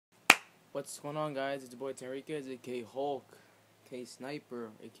What's going on, guys? It's your boy Tenriquez, aka Hulk, aka Sniper,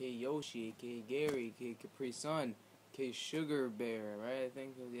 aka Yoshi, aka Gary, aka Capri Sun, aka Sugar Bear, right? I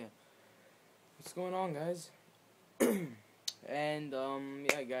think, yeah. What's going on, guys? And,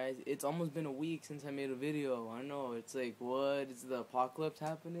 yeah, guys, it's almost been a week since I made a video. I know, it's like, what? Is the apocalypse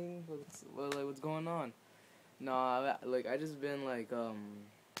happening? What's going on? Nah, I just been,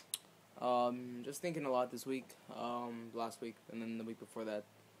 just thinking a lot this week, last week, and then the week before that.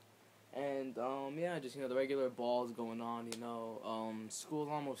 And yeah, just the regular balls going on. School's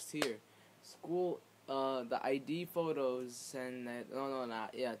almost here. School, the ID photos and that. No, no,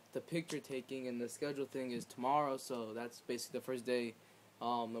 not yeah. The picture taking and the schedule thing is tomorrow. So that's basically the first day.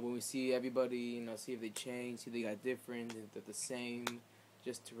 When we see everybody, see if they change, see if they got different, if they're the same,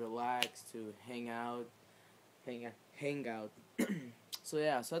 just to relax, to hang out, hang out. So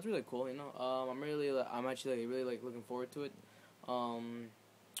yeah, so that's really cool. I'm actually really looking forward to it. Um,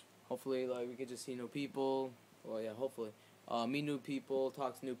 Hopefully, we could just see new people. Well, yeah, hopefully, meet new people,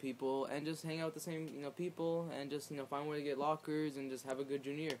 talk to new people, and just hang out with the same people, and just find a way to get lockers and just have a good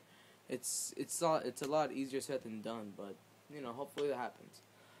junior. It's a lot easier said than done, but hopefully that happens.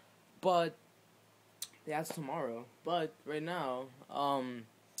 But that's tomorrow. But right now, I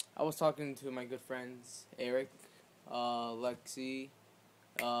was talking to my good friends Eric, Lexi,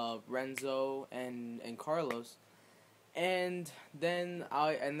 Renzo, and Carlos. And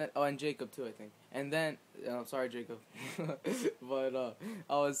Jacob too, I think. And then sorry, Jacob, but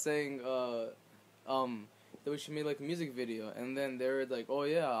I was saying that we should make a music video, and then they were like, "Oh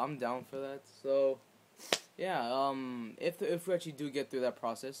yeah, I'm down for that." So yeah, if we actually do get through that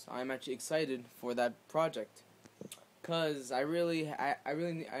process, I'm actually excited for that project, cause I really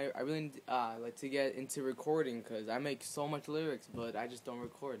like to get into recording, cause I make so much lyrics, but I just don't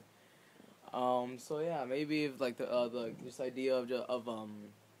record. So yeah, maybe if the this idea of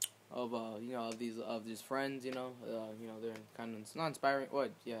these friends, they're kind of not inspiring.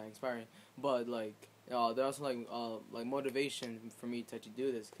 What? Yeah, inspiring. But they're also like motivation for me to actually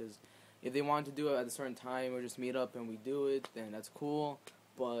do this. Because if they want to do it at a certain time or just meet up and we do it, then that's cool.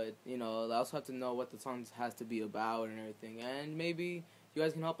 But I also have to know what the song has to be about and everything. And maybe you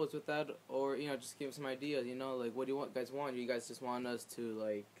guys can help us with that, or just give us some ideas. What do you guys want? You guys just want us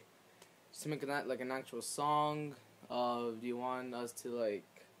to just to make an actual song? Do you want us to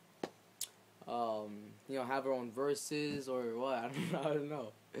have our own verses or what? I don't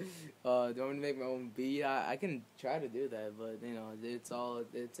know. Do you want me to make my own beat? I can try to do that, but it's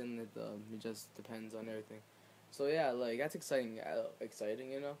in it. It just depends on everything. So yeah, that's exciting.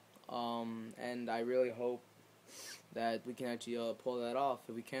 And I really hope that we can actually pull that off.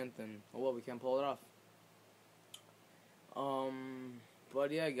 If we can't, then we can't pull it off. Um, but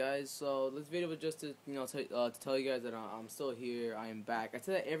yeah, guys. So this video was just to to tell you guys that I'm still here. I am back. I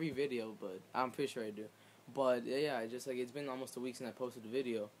say that every video, but I'm pretty sure I do. But yeah, just it's been almost a week since I posted the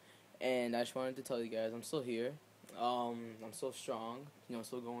video, and I just wanted to tell you guys I'm still here. I'm still strong.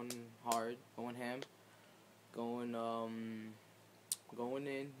 Still going hard, going ham, going going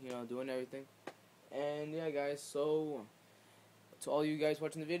in. Doing everything. And yeah, guys. So to all you guys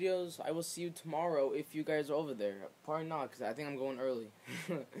watching the videos, I will see you tomorrow if you guys are over there. Probably not, because I think I'm going early.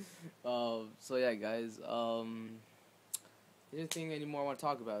 So yeah, guys. Anything anymore I want to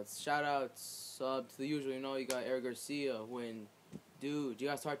talk about? Shout outs to the usual. You got Eric Garcia. Dude, you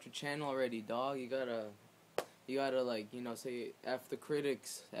gotta start your channel already, dog. You gotta say F the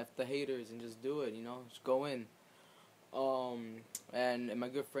critics, F the haters, and just do it. Just go in. And my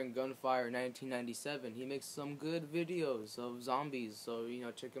good friend Gunfire 1997, he makes some good videos of zombies, so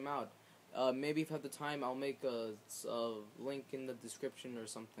check him out. Maybe if I have the time, I'll make a link in the description or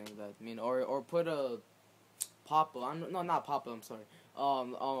something or put a pop-up. No, not pop-up. I'm sorry. I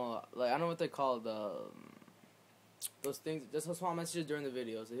don't know what they're called. Those things. Just those small messages during the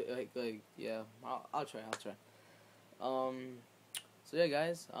videos. Yeah. I'll try. So yeah,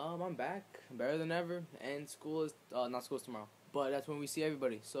 guys, I'm back, better than ever, and school is, not school's tomorrow, but that's when we see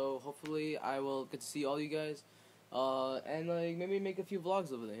everybody, so hopefully I will get to see all you guys, and maybe make a few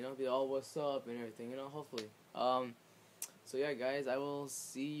vlogs over there, be all what's up and everything, hopefully, so yeah, guys, I will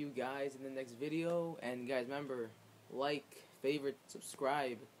see you guys in the next video, and guys, remember, favorite,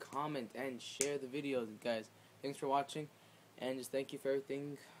 subscribe, comment, and share the videos, guys. Thanks for watching, and just thank you for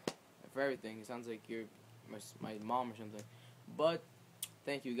everything, it sounds like you're my mom or something, but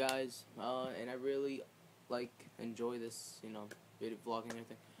thank you guys, and I really enjoy this, video vlog and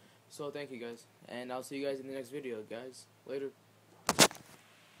everything. So thank you guys, and I'll see you guys in the next video, guys. Later.